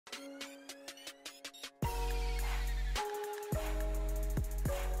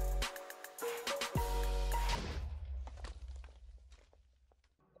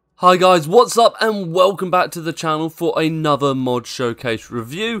Hi guys, what's up and welcome back to the channel for another mod showcase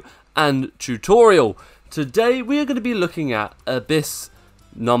review and tutorial. Today we are going to be looking at Abyss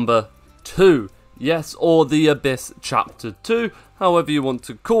number 2. Yes, or the Abyss chapter 2, however you want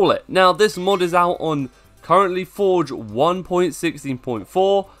to call it. Now this mod is out on currently Forge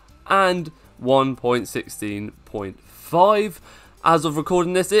 1.16.4 and 1.16.5. As of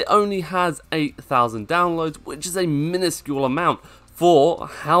recording this, it only has 8,000 downloads, which is a minuscule amount for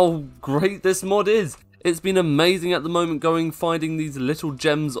how great this mod is. It's been amazing at the moment finding these little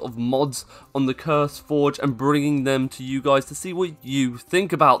gems of mods on the Curse Forge and bringing them to you guys to see what you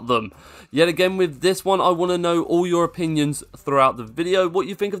think about them. Yet again with this one, I want to know all your opinions throughout the video, what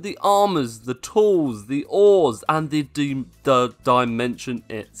you think of the armors, the tools, the ores and the dimension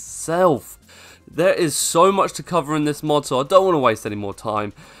itself. There is so much to cover in this mod, so I don't want to waste any more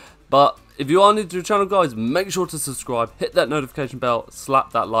time. But if you are new to the channel guys, make sure to subscribe, hit that notification bell,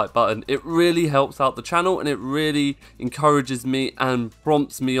 slap that like button. It really helps out the channel and it really encourages me and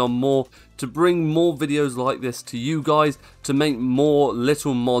prompts me on more to bring more videos like this to you guys, to make more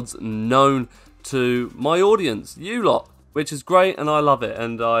little mods known to my audience, you lot, which is great and I love it,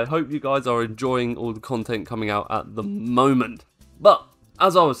 and I hope you guys are enjoying all the content coming out at the moment. But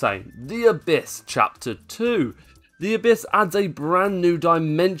as I was saying, the Abyss chapter 2. The Abyss adds a brand new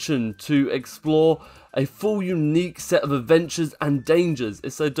dimension to explore, a full unique set of adventures and dangers.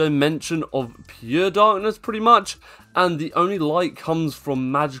 It's a dimension of pure darkness pretty much, and the only light comes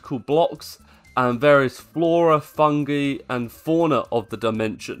from magical blocks and various flora, fungi and fauna of the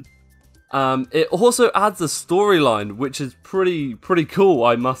dimension. It also adds a storyline which is pretty cool,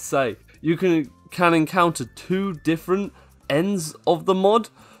 I must say. You can encounter two different ends of the mod,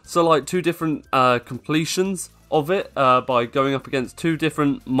 so like two different completions of it by going up against two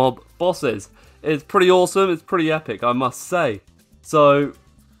different mob bosses. It's pretty awesome, it's pretty epic, I must say. So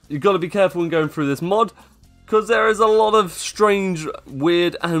you've got to be careful when going through this mod, because there is a lot of strange,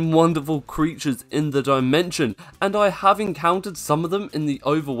 weird and wonderful creatures in the dimension, and I have encountered some of them in the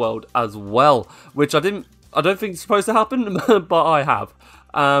overworld as well, which I don't think is supposed to happen, but I have.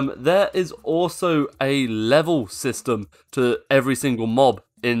 There is also a level system to every single mob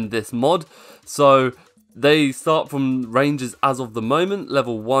in this mod, so they start from ranges as of the moment,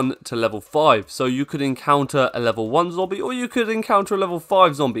 level 1 to level 5. So you could encounter a level 1 zombie or you could encounter a level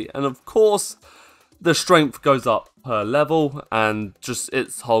 5 zombie. And of course, the strength goes up per level and just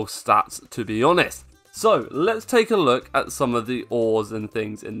its whole stats, to be honest. So let's take a look at some of the ores and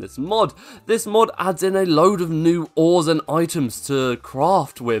things in this mod. This mod adds in a load of new ores and items to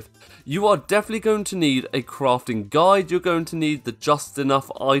craft with. You are definitely going to need a crafting guide. You're going to need the Just Enough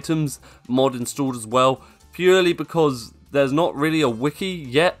Items mod installed as well, purely because there's not really a wiki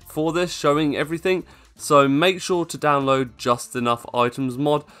yet for this showing everything. So make sure to download Just Enough Items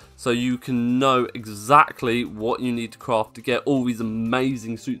mod so you can know exactly what you need to craft to get all these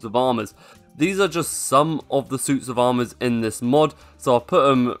amazing suits of armors. These are just some of the suits of armors in this mod, so I'll put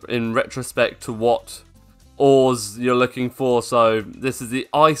them in retrospect to what ores you're looking for. So this is the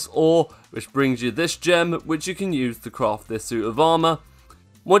ice ore, which brings you this gem, which you can use to craft this suit of armor.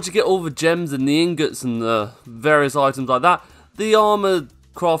 Once you get all the gems and the ingots and the various items like that, the armor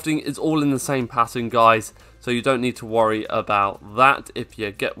crafting is all in the same pattern guys, so you don't need to worry about that, if you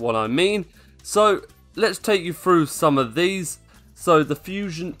get what I mean. So let's take you through some of these. So the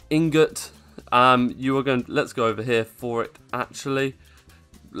fusion ingot, let's go over here for it actually.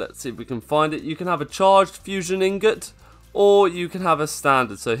 Let's see if we can find it. You can have a charged fusion ingot or you can have a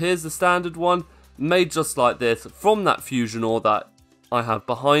standard. So here's the standard one, made just like this from that fusion ore that I have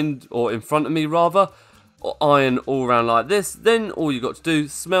behind, or in front of me rather, or iron all around like this. Then all you got to do,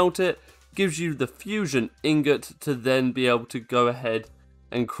 smelt it, gives you the fusion ingot to then be able to go ahead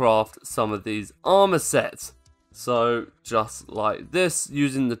and craft some of these armor sets. So just like this,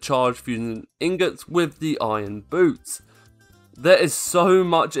 using the charged fusion ingots with the iron boots. There is so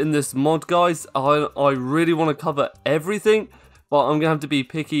much in this mod guys, I really want to cover everything, but I'm going to have to be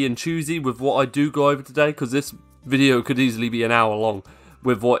picky and choosy with what I do go over today, because this video could easily be an hour long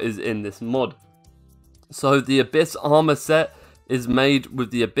with what is in this mod. So the Abyss armor set is made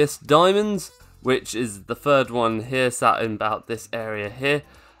with the Abyss diamonds, which is the third one here, sat in about this area here.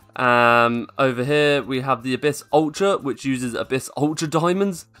 Over here we have the Abyss Ultra, which uses Abyss Ultra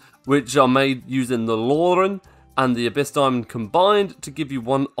diamonds, which are made using the Lauren and the Abyss diamond combined to give you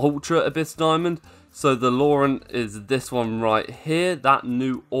one Ultra Abyss diamond. So the Lauren is this one right here, that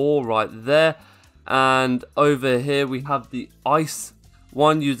new ore right there. And over here we have the Ice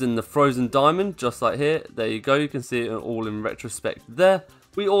One using the frozen diamond, just like here. There you go, you can see it all in retrospect there.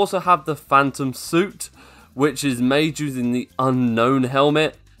 We also have the phantom suit, which is made using the unknown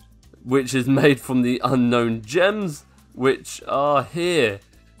helmet, which is made from the unknown gems, which are here.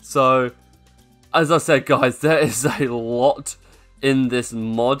 So, as I said guys, there is a lot in this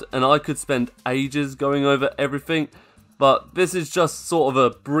mod, and I could spend ages going over everything, but this is just sort of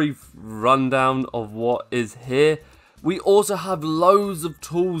a brief rundown of what is here. We also have loads of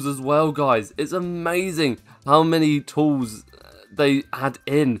tools as well, guys. It's amazing how many tools they add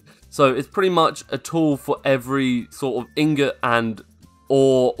in. So it's pretty much a tool for every sort of ingot and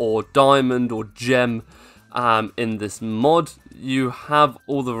ore or diamond or gem in this mod. You have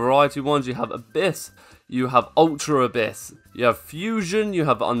all the variety ones. You have Abyss, you have Ultra Abyss, you have Fusion, you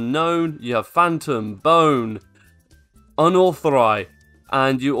have Unknown, you have Phantom, Bone, Unauthorized,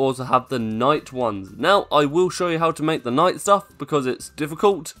 and you also have the night ones. Now, I will show you how to make the night stuff because it's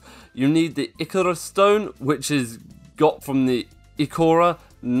difficult. You need the Icarus stone, which is got from the Ikora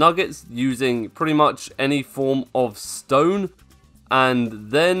nuggets using pretty much any form of stone.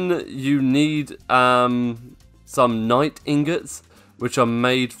 And then you need some night ingots, which are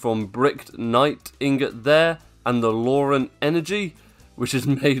made from bricked night ingot there, and the Lauren energy, which is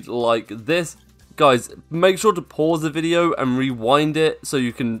made like this. Guys, make sure to pause the video and rewind it so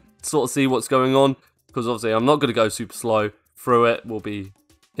you can sort of see what's going on, because obviously I'm not going to go super slow through it. We'll be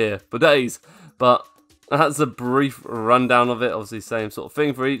here for days, but that's a brief rundown of it. Obviously same sort of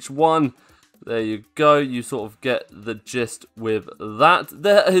thing for each one. There you go, you sort of get the gist with that.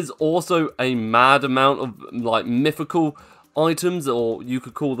 There is also a mad amount of like mythical items, or you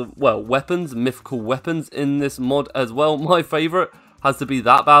could call them, well, weapons, mythical weapons in this mod as well. My favourite has to be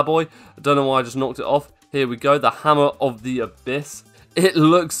that bad boy. I don't know why I just knocked it off. Here we go, the Hammer of the Abyss. It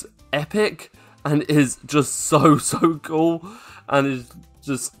looks epic and is just so cool, and is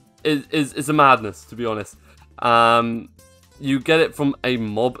just, it's a madness, to be honest. You get it from a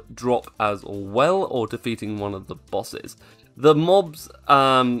mob drop as well, or defeating one of the bosses. The mobs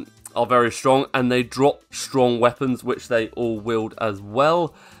are very strong, and they drop strong weapons, which they all wield as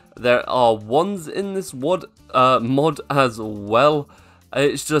well. There are wands in this mod as well.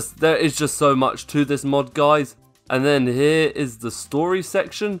 It's just, there is just so much to this mod, guys. And then here is the story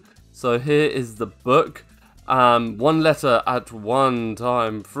section. So here is the book. One letter at one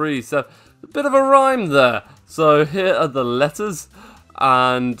time, 3, 7. A bit of a rhyme there. So here are the letters,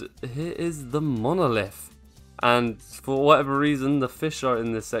 and here is the monolith. And for whatever reason, the fish are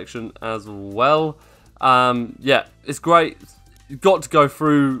in this section as well. Yeah, it's great. You've got to go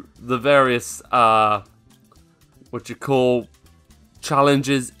through the various,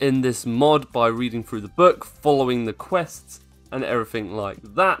 challenges in this mod by reading through the book, following the quests, and everything like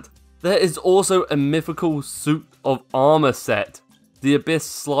that. There is also a mythical suit of armor set, the Abyss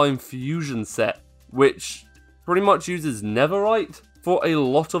Slime Fusion set, which pretty much uses netherite for a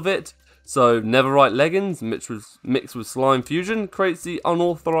lot of it. So netherite leggings mixed with slime fusion creates the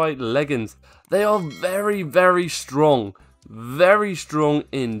unauthorized leggings. They are very strong. Very strong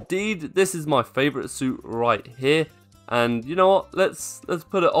indeed. This is my favorite suit right here, and you know what, let's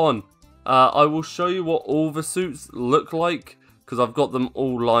put it on. I will show you what all the suits look like because I've got them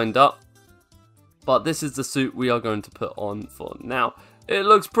all lined up, but this is the suit we are going to put on for now. It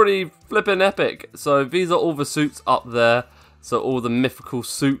looks pretty flippin' epic. So these are all the suits up there, so all the mythical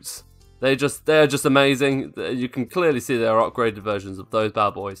suits. They're just amazing. You can clearly see they are upgraded versions of those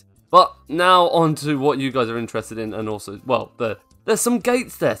bad boys. But now on to what you guys are interested in, and also, well, there's some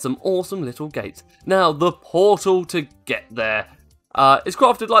gates there, some awesome little gates. Now, the portal to get there is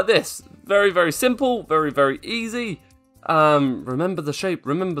crafted like this. Very simple, very easy. Remember the shape,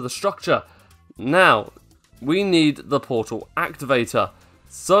 remember the structure. Now, we need the portal activator.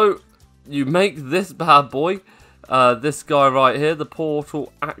 So, you make this bad boy, this guy right here, the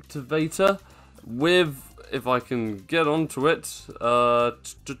portal activator, with, if I can get onto it,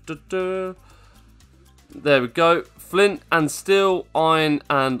 there we go, flint and steel, iron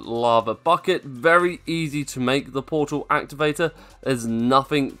and lava bucket. Very easy to make the portal activator. There's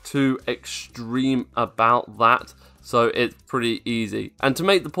nothing too extreme about that, so it's pretty easy. And to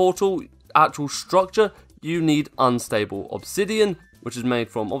make the portal actual structure, you need unstable obsidian, which is made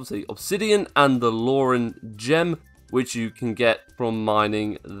from obviously obsidian and the Lauren gem, which you can get from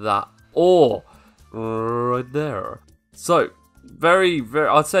mining that ore right there. So very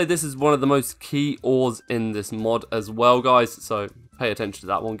I'd say this is one of the most key ores in this mod as well, guys, so pay attention to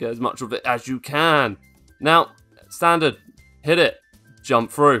that one, get as much of it as you can. Now, standard, hit it,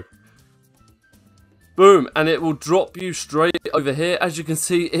 jump through, boom, and it will drop you straight over here, as you can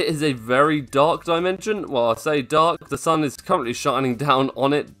see, it is a very dark dimension. Well, I say dark, the sun is currently shining down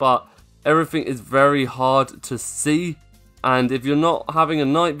on it, but everything is very hard to see. And if you're not having a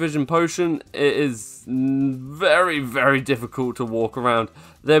night vision potion, it is very, very difficult to walk around.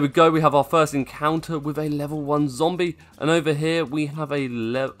 There we go, we have our first encounter with a level 1 zombie. And over here we have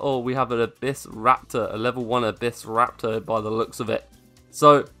an abyss raptor, a level 1 abyss raptor by the looks of it.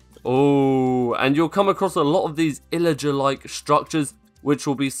 So, and you'll come across a lot of these illager-like structures, which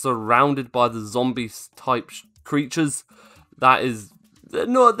will be surrounded by the zombie-type creatures. That is their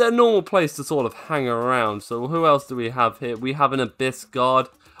normal place to sort of hang around. So who else do we have here? We have an abyss guard.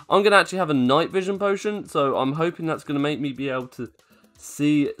 I'm going to actually have a night vision potion, so I'm hoping that's going to make me be able to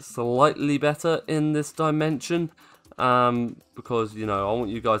see slightly better in this dimension. Because, you know, I want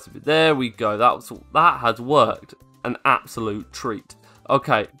you guys to be... There we go. That has worked. An absolute treat.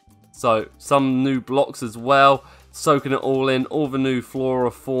 Okay, so some new blocks as well. Soaking it all in. All the new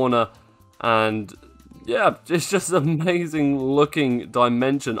flora, fauna, and... yeah, it's just an amazing looking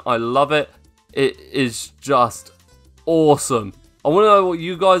dimension. I love it. It is just awesome. I want to know what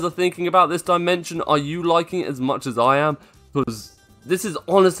you guys are thinking about this dimension. Are you liking it as much as I am? Because this is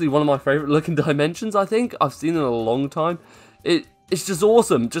honestly one of my favorite looking dimensions, I think. I've seen it in a long time. It's just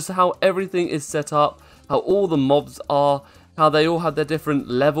awesome. Just how everything is set up. How all the mobs are. How they all have their different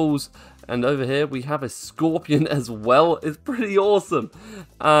levels. And over here we have a scorpion as well. It's pretty awesome.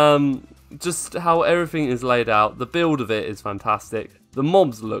 Just how everything is laid out. The build of it is fantastic. The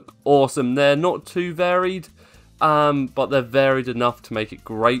mobs look awesome. They're not too varied, but they're varied enough to make it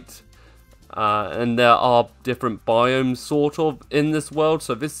great. And there are different biomes sort of in this world.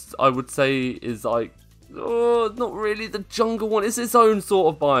 So this, I would say, is like, not really the jungle one. It's its own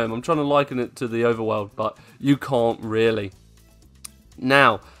sort of biome. I'm trying to liken it to the overworld, but you can't really.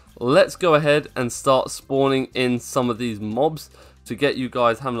 Now, let's go ahead and start spawning in some of these mobs to get you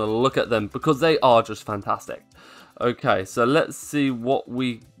guys having a look at them, because they are just fantastic. Okay, so let's see what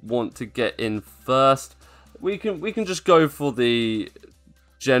we want to get in first. We can just go for the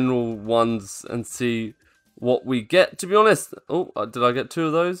general ones and see what we get, to be honest. Oh, did I get 2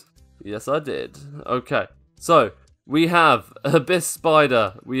 of those? Yes, I did. Okay, so we have abyss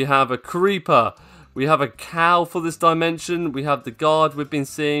spider, we have a creeper, we have a cow for this dimension, we have the guard we've been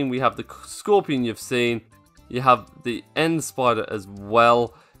seeing, we have the scorpion you've seen. You have the end spider as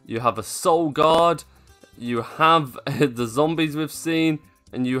well. You have a soul guard. You have the zombies we've seen.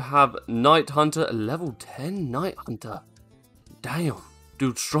 And you have Night Hunter, a level 10 Night Hunter. Damn.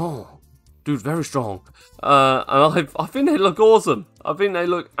 Dude, strong. Dude, very strong. And I think they look awesome. I think they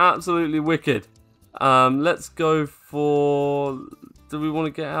look absolutely wicked. Let's go for... Do we want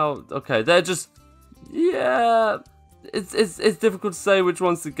to get out? Okay, they're just... Yeah... It's difficult to say which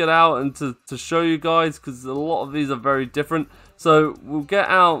ones to get out and to show you guys, because a lot of these are very different. So we'll get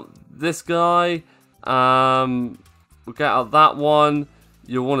out this guy, we'll get out that one.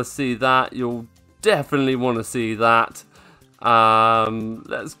 You'll want to see that. You'll definitely want to see that.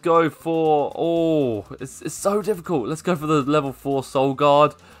 Let's go for, it's so difficult. Let's go for the level 4 soul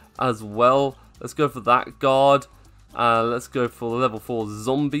guard as well. Let's go for that guard. Let's go for the level 4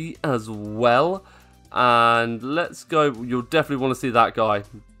 zombie as well. And let's go, you'll definitely want to see that guy,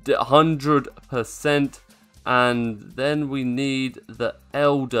 100%. And then we need the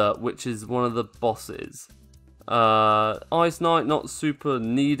Elder, which is one of the bosses. Ice Knight, not super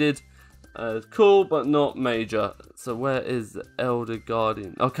needed. Cool, but not major. So where is the Elder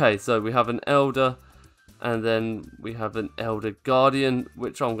Guardian? Okay, so we have an Elder, and then we have an Elder Guardian,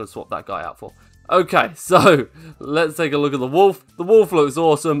 which I'm going to swap that guy out for. Okay, so let's take a look at the wolf. The wolf looks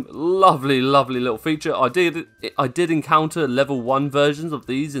awesome. Lovely, lovely little feature. I did encounter level 1 versions of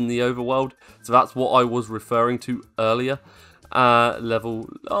these in the overworld, so that's what I was referring to earlier.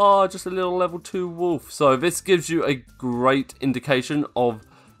 Just a little level 2 wolf. So this gives you a great indication of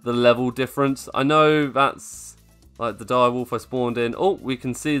the level difference. I know that's like the dire wolf I spawned in. Oh, we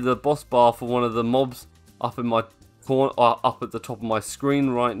can see the boss bar for one of the mobs up in my corner, up at the top of my screen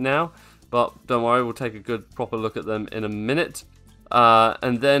right now. But don't worry, we'll take a good proper look at them in a minute.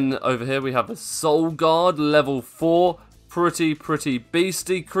 And then over here we have a Soul Guard, level 4. Pretty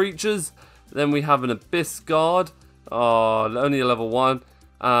beastie creatures. Then we have an Abyss Guard. Only a level 1.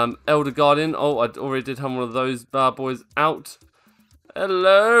 Elder Guardian. Oh, I already did have one of those bad boys out.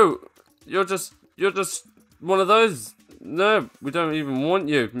 Hello. You're just one of those. No, we don't even want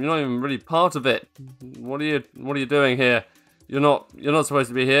you. You're not even really part of it. What are you doing here? You're not supposed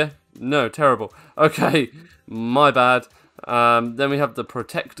to be here. No, terrible. Okay, my bad. Then we have the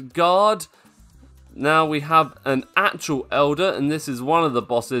Protect Guard. Now we have an actual Elder, and this is one of the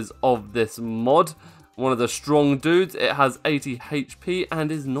bosses of this mod. one of the strong dudes. It has 80 HP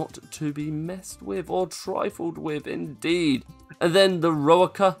and is not to be messed with or trifled with indeed. And then the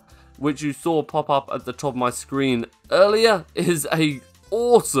Roaka, which you saw pop up at the top of my screen earlier, is a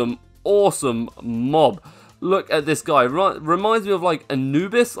awesome mob. Look at this guy. Reminds me of like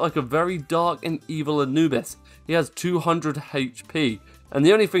Anubis, like a very dark and evil Anubis. He has 200 HP. And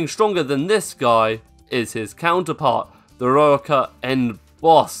the only thing stronger than this guy is his counterpart, the Roaka End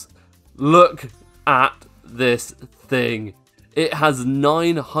Boss. Look at this thing. It has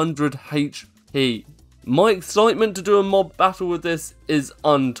 900 HP. My excitement to do a mob battle with this is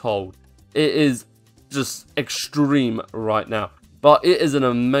untold. It is just extreme right now. But it is an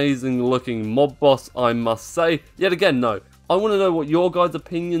amazing looking mob boss, I must say. Yet again, no. I want to know what your guys'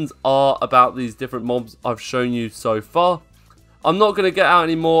 opinions are about these different mobs I've shown you so far. I'm not going to get out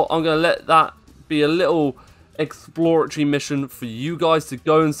anymore. I'm going to let that be a little exploratory mission for you guys to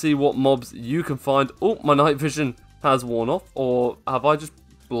go and see what mobs you can find. Oh, my night vision has worn off. Or have I just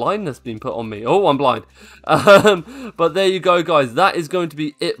blindness been put on me? Oh, I'm blind. But there you go, guys. That is going to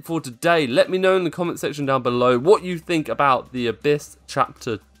be it for today. Let me know in the comment section down below what you think about the Abyss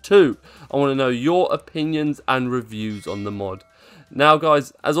Chapter 2. I want to know your opinions and reviews on the mod. Now,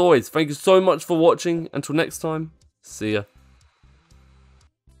 guys, as always, thank you so much for watching. Until next time, see ya.